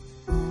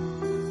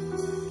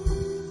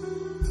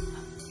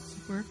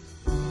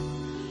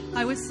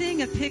was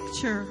seeing a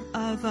picture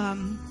of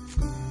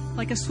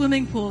like a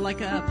swimming pool,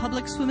 like a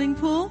public swimming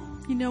pool.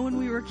 You know, when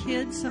we were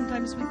kids,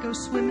 sometimes we'd go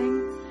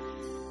swimming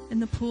in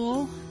the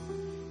pool.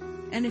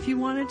 And if you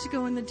wanted to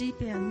go in the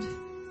deep end,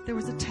 there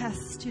was a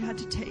test you had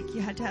to take.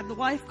 You had to have the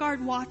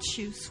lifeguard watch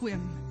you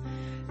swim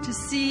to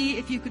see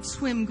if you could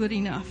swim good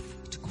enough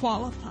to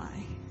qualify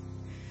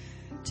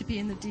to be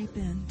in the deep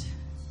end.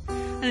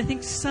 And I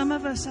think some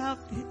of us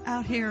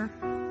out here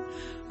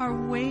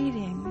are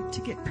waiting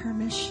to get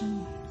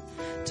permission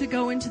to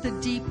go into the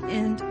deep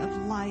end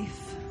of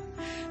life.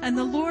 And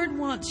the Lord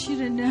wants you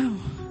to know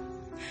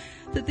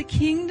that the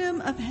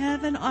kingdom of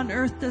heaven on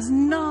earth does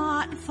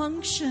not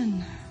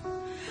function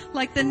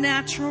like the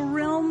natural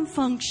realm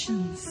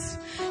functions.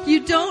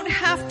 You don't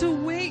have to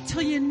wait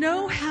till you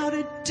know how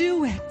to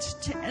do it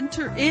to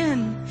enter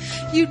in.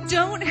 You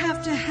don't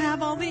have to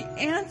have all the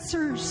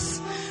answers.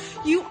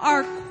 You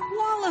are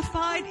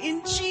qualified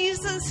in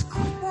Jesus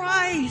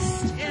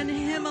Christ and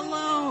Him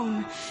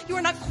alone. You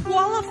are not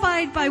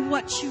qualified by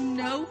what you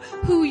know,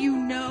 who you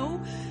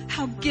know,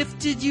 how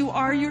gifted you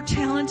are, you're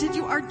talented.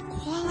 You are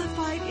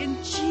qualified in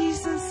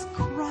Jesus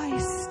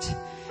Christ.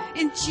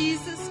 In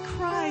Jesus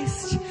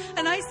Christ.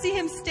 And I see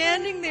Him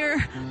standing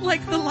there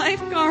like the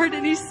lifeguard,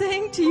 and He's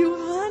saying to you,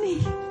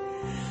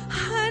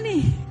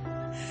 honey,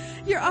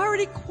 you're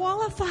already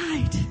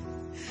qualified.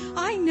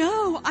 I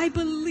know. I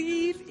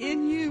believe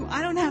in you.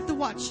 I don't have to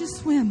watch you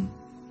swim.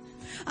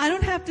 I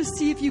don't have to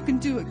see if you can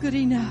do it good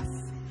enough.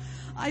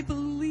 I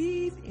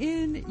believe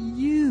in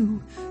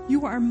you.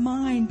 You are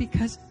mine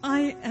because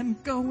I am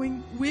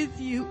going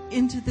with you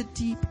into the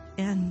deep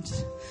end.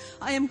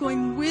 I am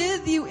going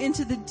with you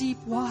into the deep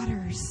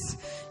waters.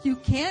 You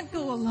can't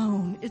go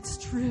alone. It's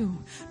true.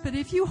 But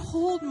if you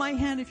hold my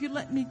hand, if you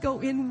let me go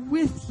in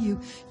with you,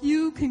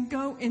 you can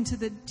go into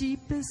the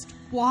deepest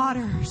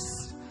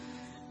waters.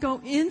 Go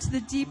into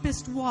the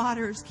deepest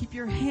waters. Keep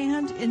your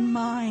hand in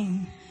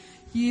mine.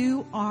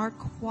 You are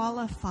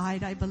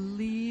qualified. I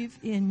believe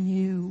in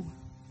you.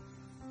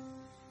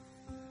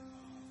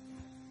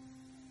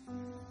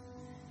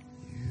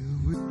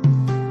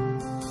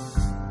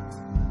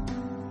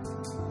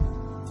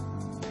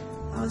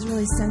 I was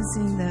really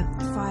sensing the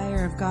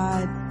fire of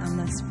God on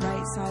this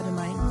right side of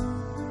my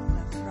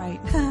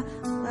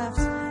left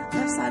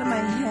side of my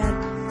head,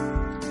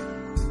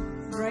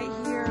 right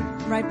here,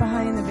 right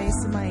behind the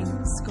base of my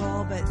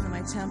skull, but in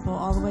my temple,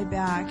 all the way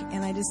back,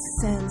 and I just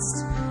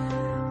sensed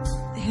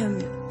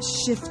Him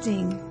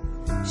shifting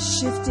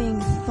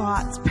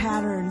thought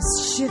patterns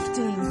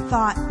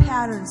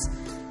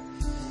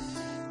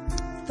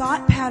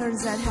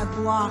that have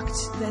blocked,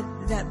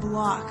 that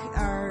block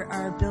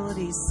our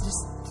abilities.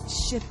 Just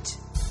shift.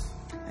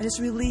 I just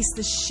release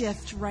the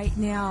shift right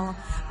now.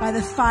 By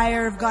the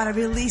fire of God, I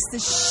release the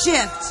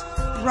shift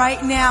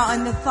right now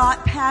in the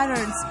thought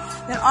patterns,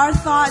 that our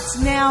thoughts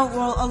now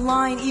will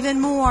align even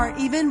more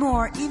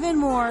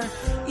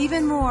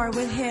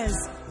with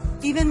His,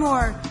 even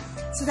more,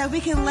 so that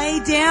we can lay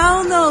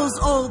down those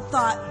old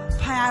thought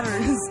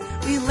patterns.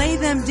 We lay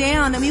them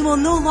down and we will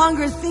no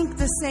longer think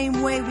the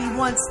same way we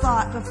once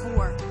thought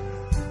before.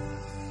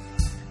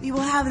 We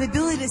will have the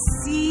ability to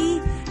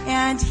see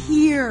and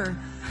hear.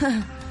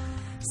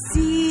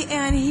 See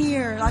and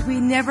hear like we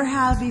never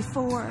have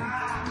before.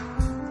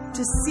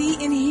 To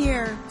see and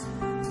hear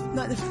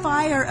the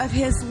fire of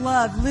His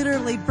love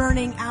literally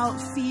burning out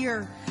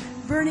fear.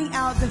 Burning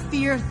out the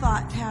fear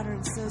thought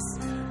patterns, those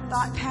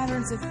thought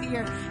patterns of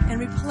fear, and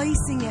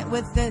replacing it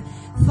with the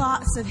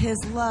thoughts of His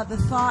love, the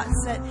thoughts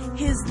that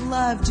His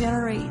love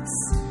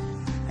generates.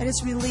 I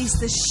just release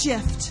the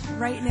shift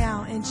right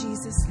now in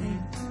Jesus'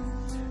 name.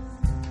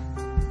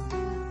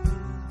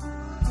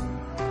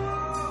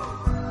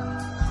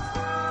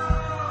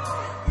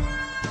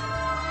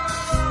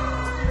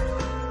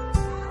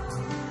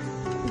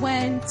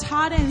 When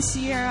Todd and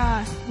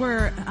Sierra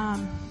were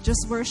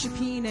just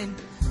worshiping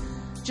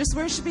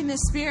the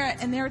Spirit,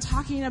 and they were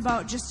talking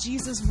about just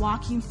Jesus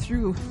walking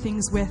through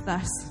things with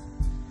us.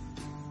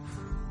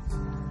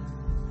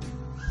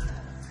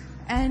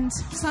 And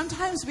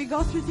sometimes we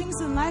go through things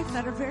in life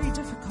that are very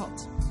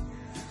difficult,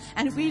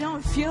 and we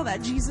don't feel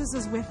that Jesus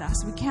is with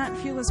us. We can't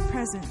feel His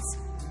presence.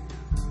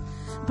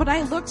 But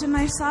I looked and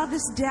I saw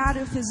this dad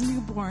with his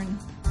newborn.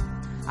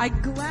 I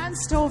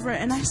glanced over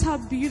and I saw a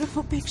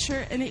beautiful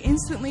picture, and it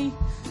instantly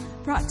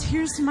brought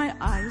tears to my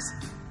eyes.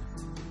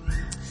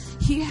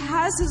 He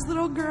has his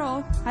little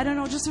girl, I don't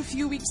know, just a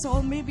few weeks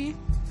old maybe,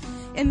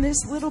 in this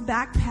little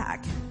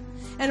backpack.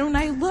 And when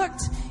I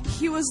looked,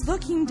 he was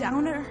looking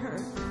down at her.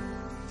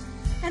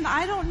 And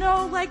I don't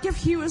know, like, if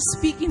he was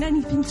speaking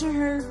anything to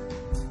her.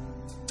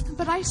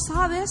 But I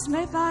saw this and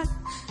I thought,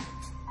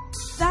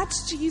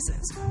 that's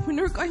Jesus. When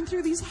we're going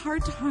through these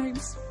hard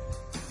times,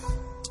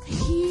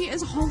 He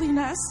is holding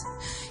us.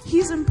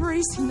 He's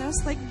embracing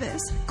us like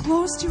this,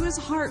 close to His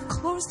heart,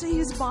 close to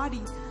His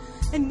body.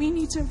 And we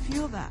need to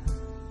feel that.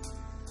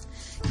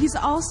 He's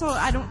also,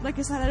 I don't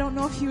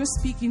know if he was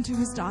speaking to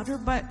his daughter,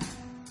 but,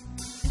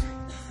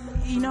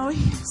 you know,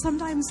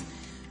 sometimes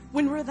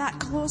when we're that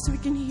close, we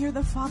can hear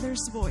the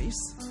Father's voice.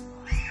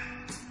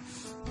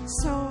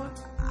 So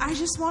I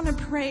just want to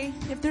pray.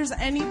 If there's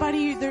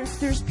anybody, if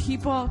there's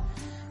people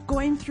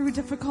going through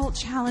difficult,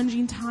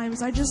 challenging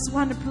times, I just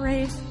want to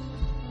pray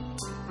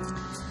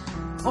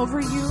over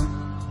you.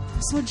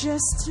 So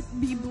just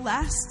be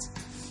blessed.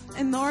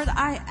 And Lord,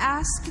 I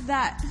ask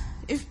that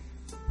if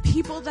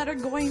people that are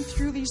going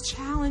through these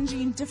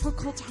challenging,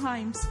 difficult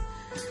times,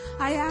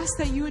 I ask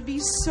that you would be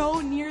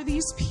so near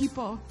these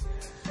people.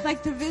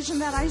 Like the vision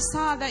that I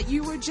saw, that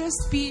you would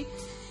just be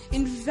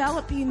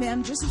enveloping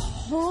them, just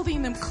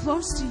holding them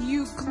close to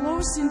you,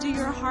 close into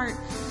your heart.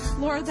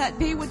 Lord, that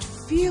they would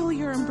feel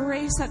your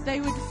embrace, that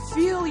they would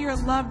feel your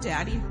love,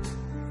 Daddy.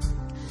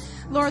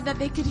 Lord, that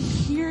they could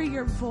hear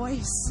your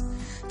voice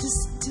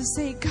to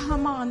say,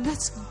 come on,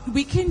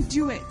 we can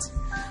do it.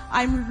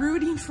 I'm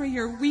rooting for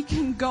we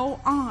can go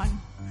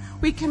on.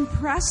 We can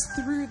press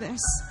through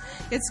this.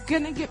 It's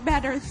going to get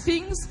better.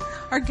 Things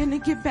are going to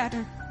get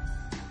better.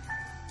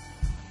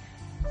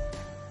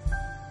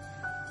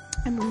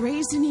 I'm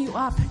raising you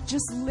up.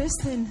 Just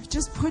listen.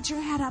 Just put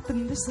your head up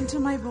and listen to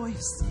my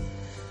voice.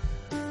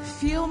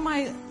 Feel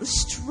my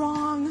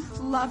strong,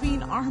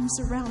 loving arms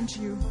around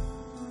you.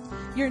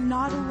 You're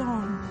not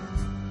alone.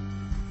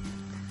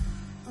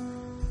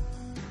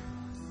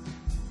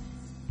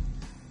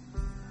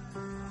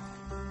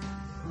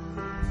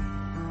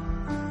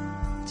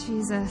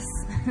 Jesus,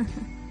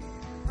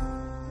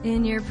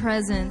 in your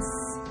presence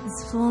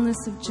is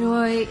fullness of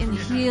joy and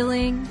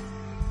healing,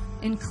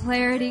 and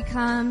clarity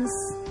comes.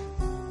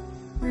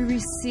 We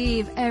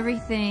receive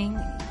everything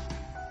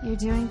you're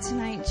doing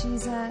tonight,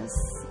 Jesus.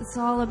 It's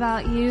all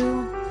about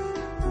you.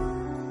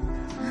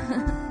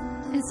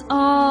 It's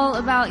all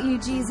about you,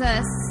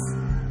 Jesus.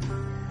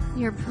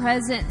 Your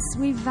presence.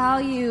 We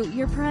value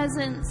your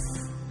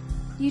presence.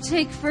 You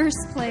take first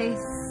place.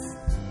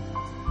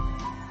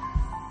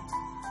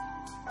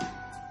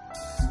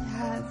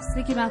 Yeah, I was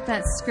thinking about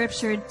that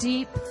scripture.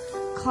 Deep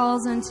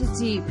calls unto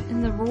deep.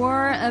 In the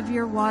roar of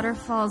your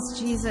waterfalls,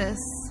 Jesus,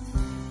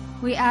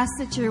 we ask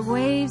that your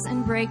waves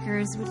and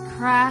breakers would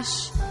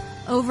crash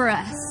over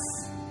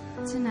us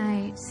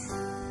tonight.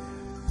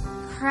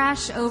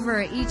 Crash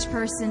over each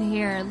person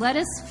here. Let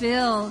us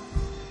feel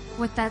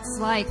what that's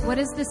like. What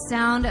does the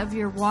sound of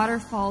your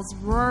waterfalls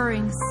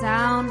roaring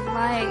sound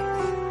like?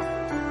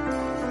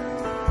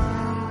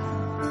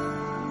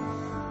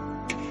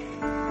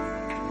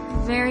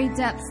 The very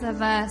depths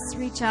of us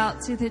reach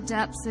out to the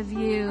depths of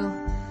you.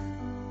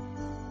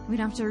 We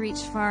don't have to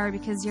reach far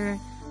because you're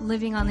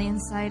living on the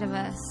inside of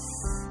us.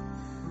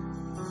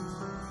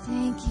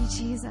 Thank you,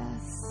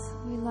 Jesus.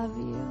 We love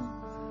you.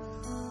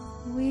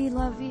 We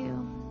love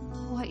you.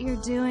 What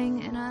you're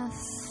doing in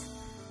us,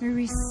 we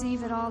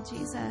receive it all,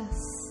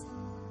 Jesus.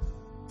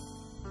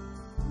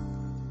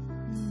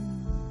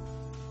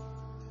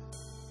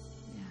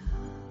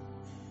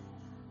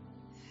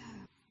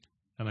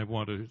 And I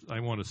want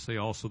to say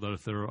also that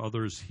if there are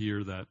others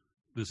here that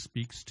this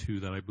speaks to,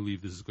 that I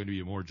believe this is going to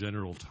be a more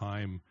general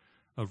time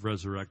of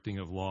resurrecting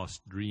of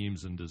lost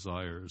dreams and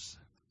desires.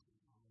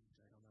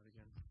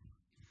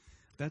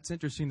 That's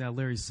interesting that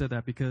Larry said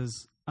that,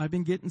 because I've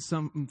been getting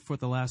some for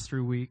the last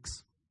 3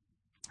 weeks,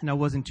 and I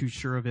wasn't too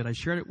sure of it. I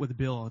shared it with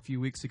Bill a few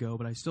weeks ago,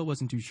 but I still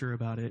wasn't too sure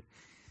about it.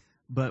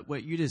 But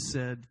what you just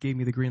said gave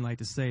me the green light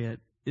to say it,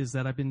 is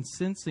that I've been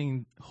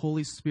sensing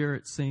Holy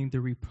Spirit saying the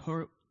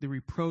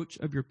reproach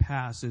of your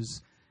past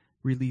is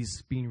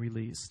being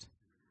released.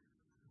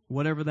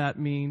 Whatever that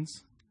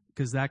means,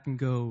 because that can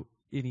go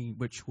any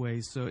which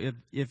way. So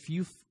if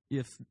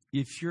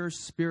your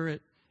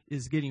spirit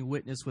is getting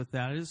witness with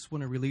that, I just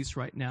want to release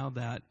right now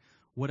that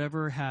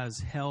whatever has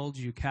held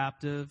you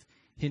captive,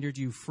 hindered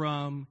you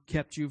from,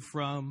 kept you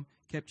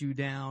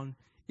down,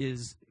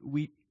 it's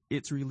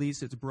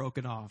released, it's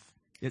broken off.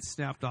 It's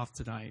snapped off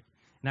tonight.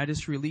 And I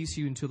just release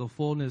you into the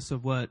fullness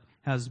of what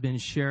has been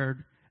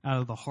shared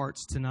out of the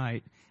hearts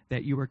tonight,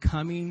 that you are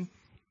coming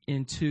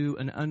into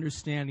an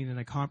understanding and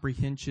a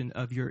comprehension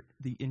of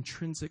the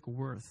intrinsic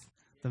worth,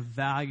 the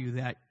value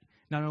that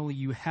not only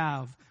you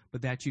have,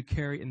 but that you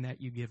carry and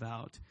that you give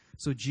out.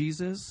 So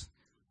Jesus,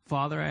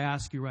 Father, I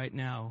ask you right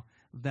now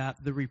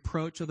that the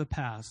reproach of the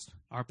past,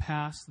 our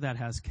past that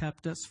has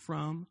kept us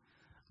from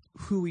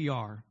who we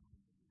are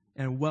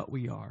and what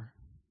we are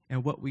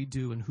and what we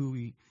do and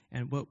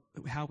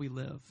how we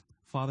live,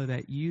 Father,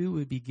 that you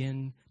would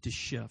begin to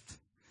shift,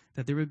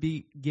 that there would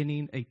be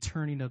beginning a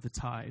turning of the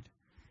tide,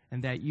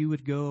 and that you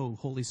would go,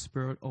 Holy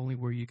Spirit, only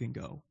where you can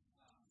go.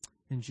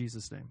 In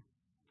Jesus' name.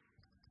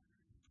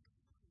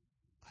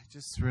 I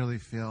just really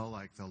feel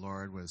like the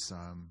Lord was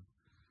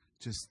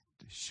just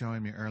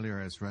showing me earlier,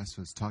 as Russ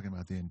was talking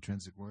about the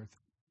intrinsic worth,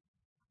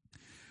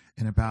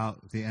 and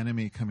about the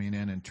enemy coming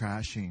in and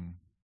trashing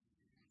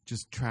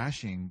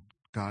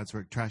God's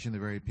work, trashing the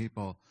very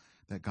people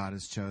that God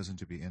has chosen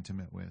to be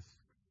intimate with.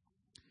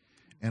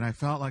 And I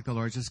felt like the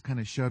Lord just kind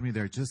of showed me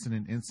there, just in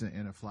an instant,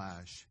 in a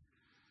flash,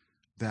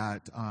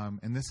 that,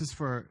 and this is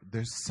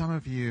there's some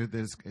of you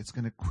that it's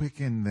going to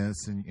quicken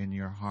this in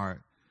your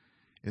heart.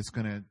 It's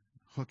going to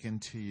hook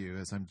into you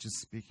as I'm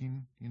just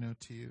speaking,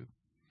 to you.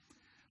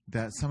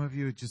 That some of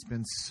you have just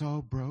been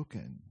so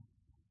broken.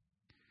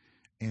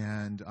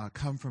 and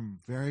come from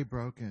very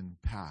broken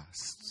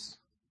pasts.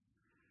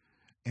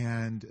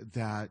 And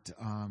that,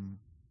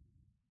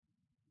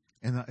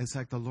 it's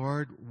like the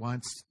Lord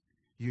wants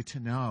you to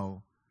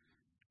know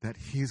that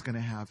He's going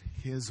to have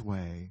His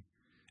way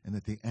and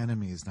that the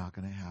enemy is not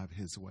going to have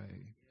his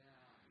way.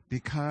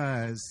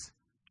 Because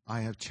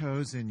I have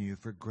chosen you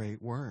for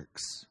great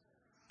works.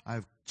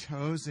 I've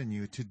chosen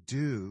you to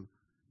do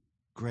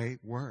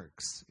great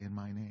works in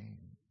my name.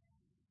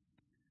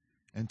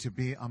 And to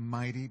be a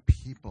mighty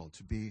people,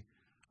 to be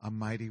a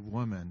mighty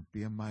woman,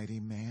 be a mighty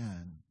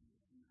man.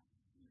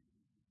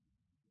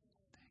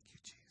 Thank you,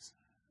 Jesus.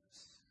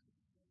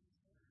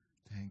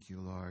 Thank you,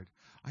 Lord.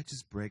 I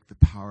just break the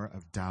power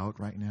of doubt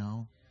right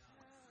now.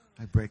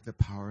 I break the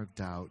power of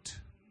doubt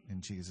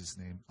in Jesus'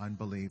 name.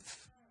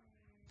 Unbelief.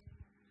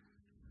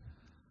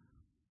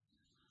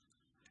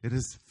 It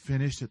is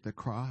finished at the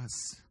cross.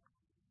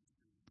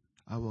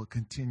 I will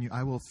continue.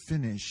 I will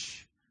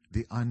finish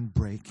the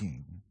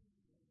unbreaking.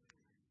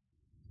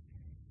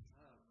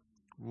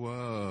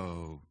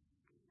 Whoa.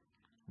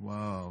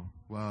 Whoa.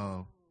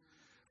 Whoa.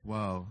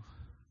 Whoa.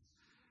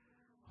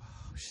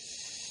 Oh,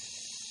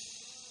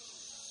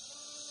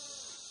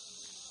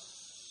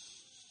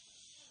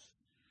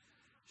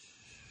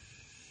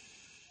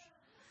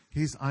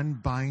 He's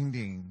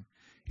unbinding.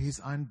 He's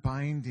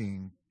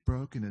unbinding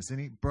brokenness.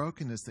 Any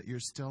brokenness that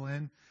you're still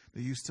in,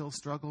 that you still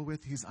struggle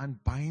with, He's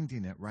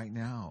unbinding it right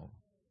now.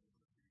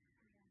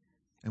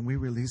 And we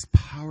release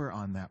power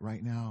on that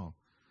right now.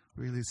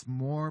 We release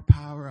more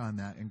power on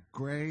that. And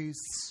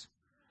grace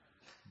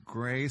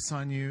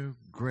on you,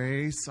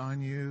 grace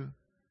on you,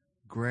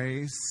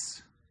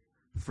 grace,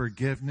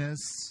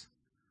 forgiveness,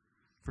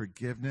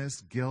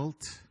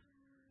 guilt,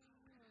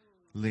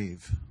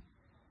 leave.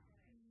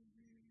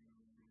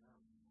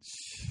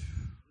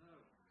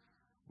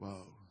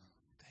 Whoa.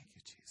 Thank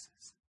you,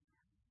 Jesus.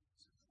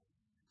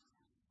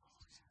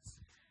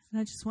 And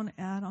I just want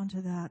to add on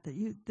to that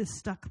the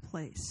stuck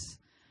place.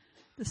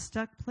 The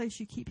stuck place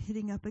you keep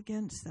hitting up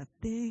against, that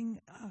thing.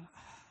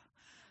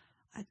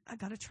 I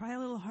got to try a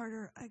little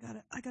harder. I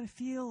got to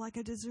feel like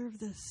I deserve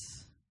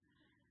this.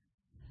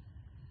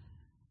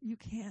 You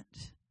can't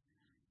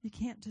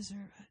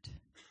deserve it.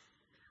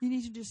 You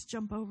need to just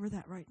jump over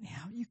that right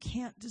now. You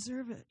can't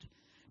deserve it.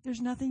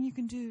 There's nothing you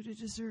can do to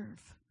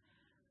deserve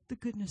the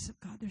goodness of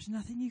God. There's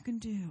nothing you can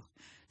do.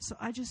 So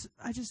I just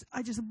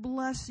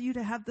bless you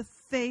to have the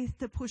faith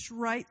to push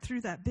right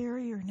through that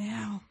barrier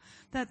now,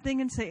 that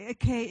thing, and say,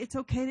 okay, it's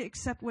okay to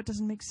accept what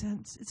doesn't make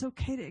sense. It's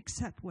okay to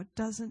accept what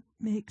doesn't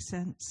make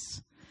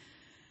sense.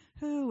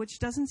 Which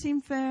doesn't seem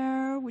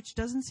fair, which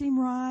doesn't seem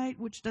right,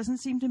 which doesn't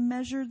seem to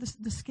measure,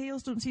 the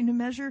scales don't seem to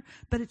measure,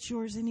 but it's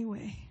yours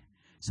anyway.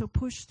 So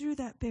push through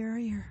that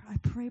barrier. I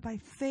pray by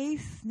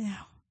faith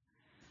now.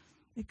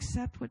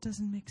 Accept what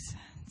doesn't make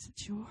sense.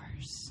 It's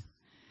yours.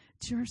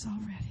 It's yours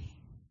already.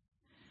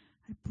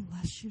 I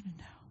bless you to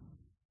know.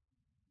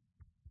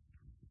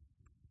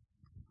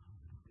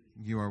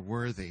 You are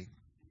worthy.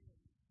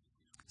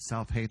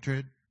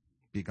 Self-hatred,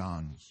 be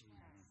gone.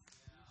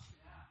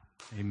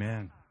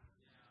 Amen.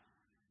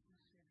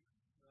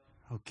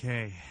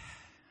 Okay.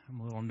 I'm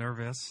a little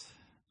nervous.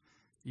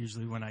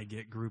 Usually when I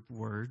get group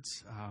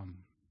words,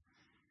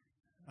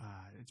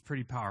 it's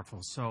pretty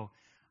powerful. So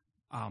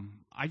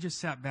I just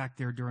sat back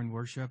there during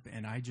worship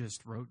and I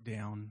just wrote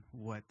down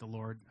what the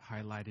Lord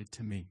highlighted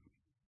to me.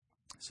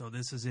 So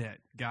this is it.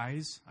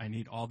 Guys, I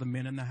need all the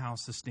men in the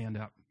house to stand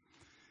up.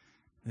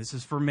 This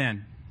is for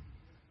men.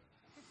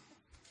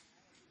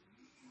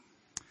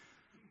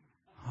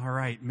 All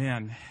right,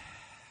 men.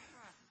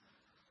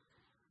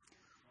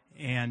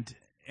 And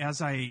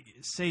as I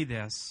say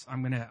this,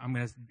 I'm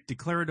gonna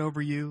declare it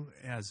over you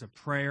as a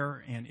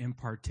prayer and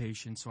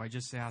impartation. So I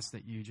just ask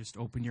that you just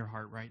open your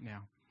heart right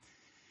now.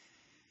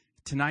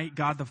 Tonight,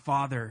 God the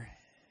Father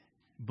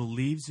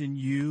believes in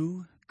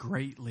you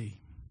greatly.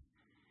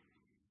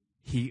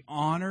 He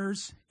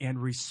honors and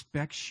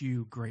respects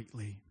you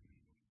greatly.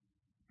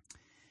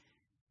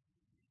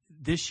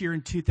 This year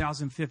in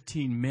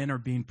 2015, men are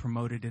being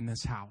promoted in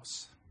this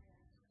house.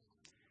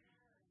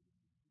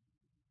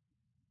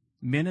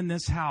 Men in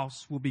this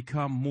house will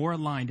become more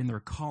aligned in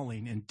their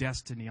calling and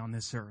destiny on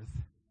this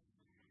earth.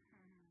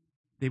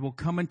 They will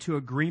come into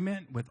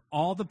agreement with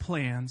all the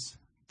plans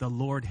the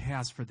Lord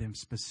has for them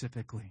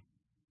specifically.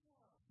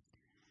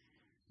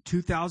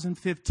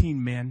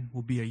 2015, men,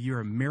 will be a year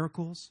of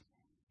miracles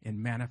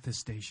and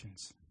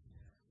manifestations.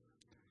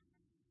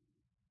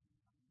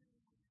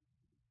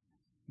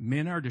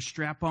 Men are to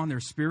strap on their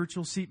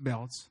spiritual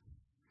seatbelts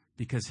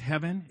because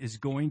heaven is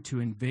going to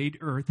invade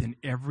earth in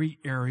every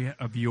area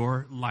of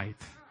your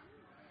life.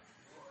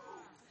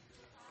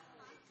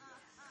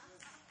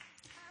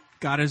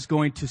 God is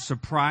going to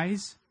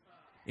surprise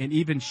and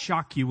even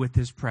shock you with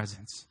His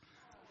presence.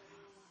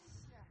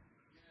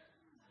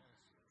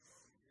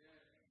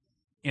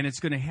 And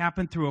it's going to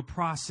happen through a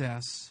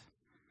process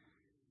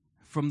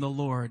from the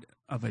Lord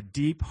of a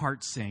deep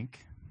heart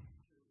sink.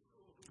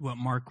 What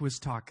Mark was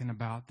talking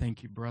about.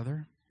 Thank you,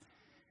 brother.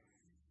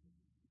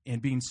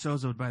 And being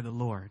sozoed by the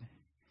Lord.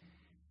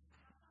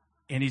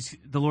 And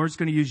the Lord's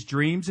going to use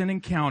dreams and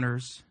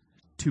encounters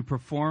to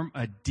perform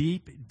a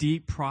deep,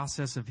 deep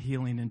process of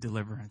healing and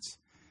deliverance.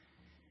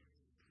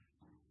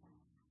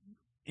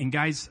 And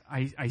guys,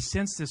 I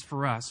sense this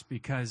for us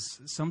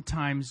because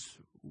sometimes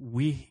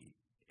we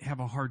have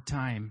a hard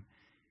time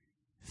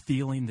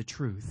feeling the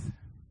truth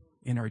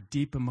in our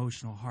deep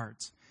emotional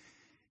hearts.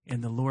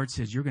 And the Lord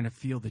says, you're going to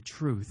feel the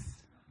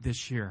truth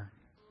this year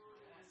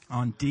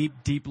on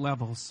deep, deep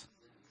levels.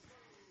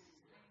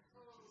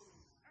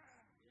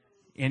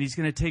 And He's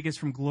going to take us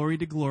from glory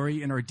to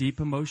glory in our deep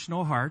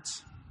emotional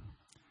hearts.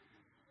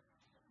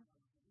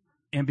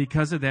 And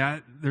because of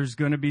that, there's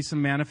going to be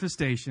some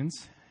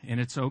manifestations, and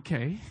it's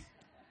okay.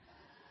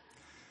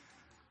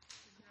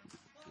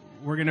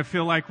 We're going to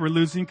feel like we're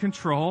losing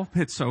control.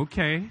 It's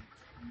okay.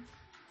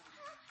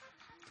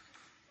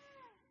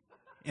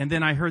 And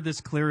then I heard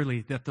this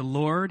clearly, that the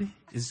Lord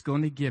is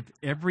going to give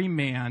every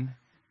man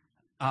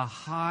a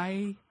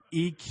high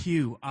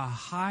EQ, a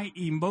high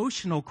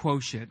emotional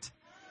quotient,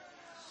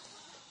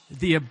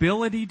 the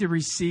ability to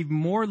receive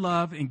more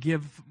love and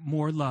give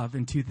more love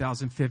in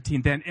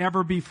 2015 than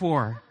ever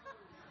before.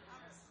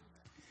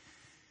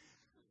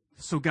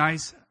 So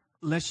guys,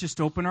 let's just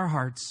open our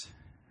hearts.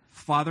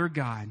 Father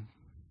God,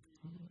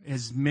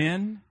 as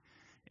men,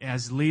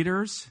 as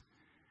leaders,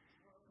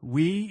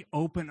 we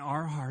open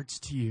our hearts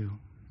to you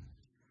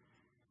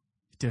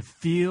to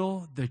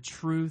feel the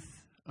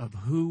truth of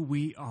who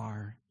we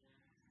are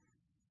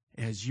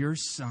as your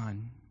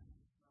son,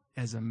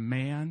 as a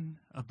man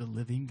of the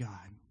living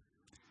God.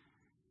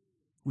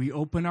 We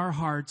open our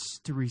hearts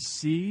to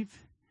receive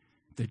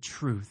the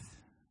truth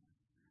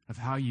of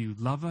how you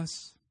love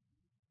us,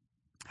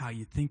 how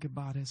you think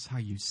about us, how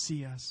you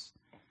see us.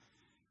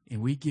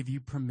 And we give you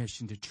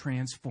permission to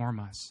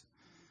transform us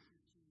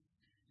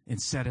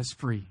and set us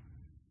free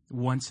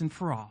once and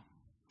for all.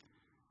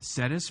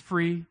 Set us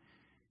free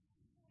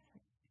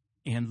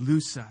and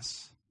loose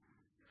us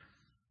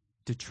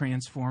to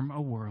transform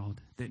a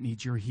world that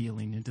needs your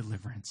healing and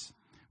deliverance.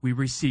 We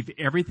receive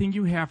everything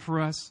you have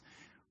for us,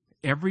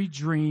 every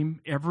dream,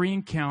 every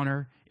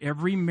encounter,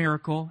 every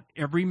miracle,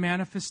 every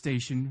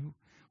manifestation.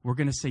 We're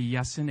going to say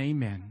yes and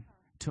amen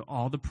to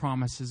all the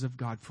promises of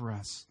God for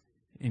us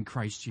in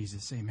Christ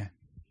Jesus. Amen.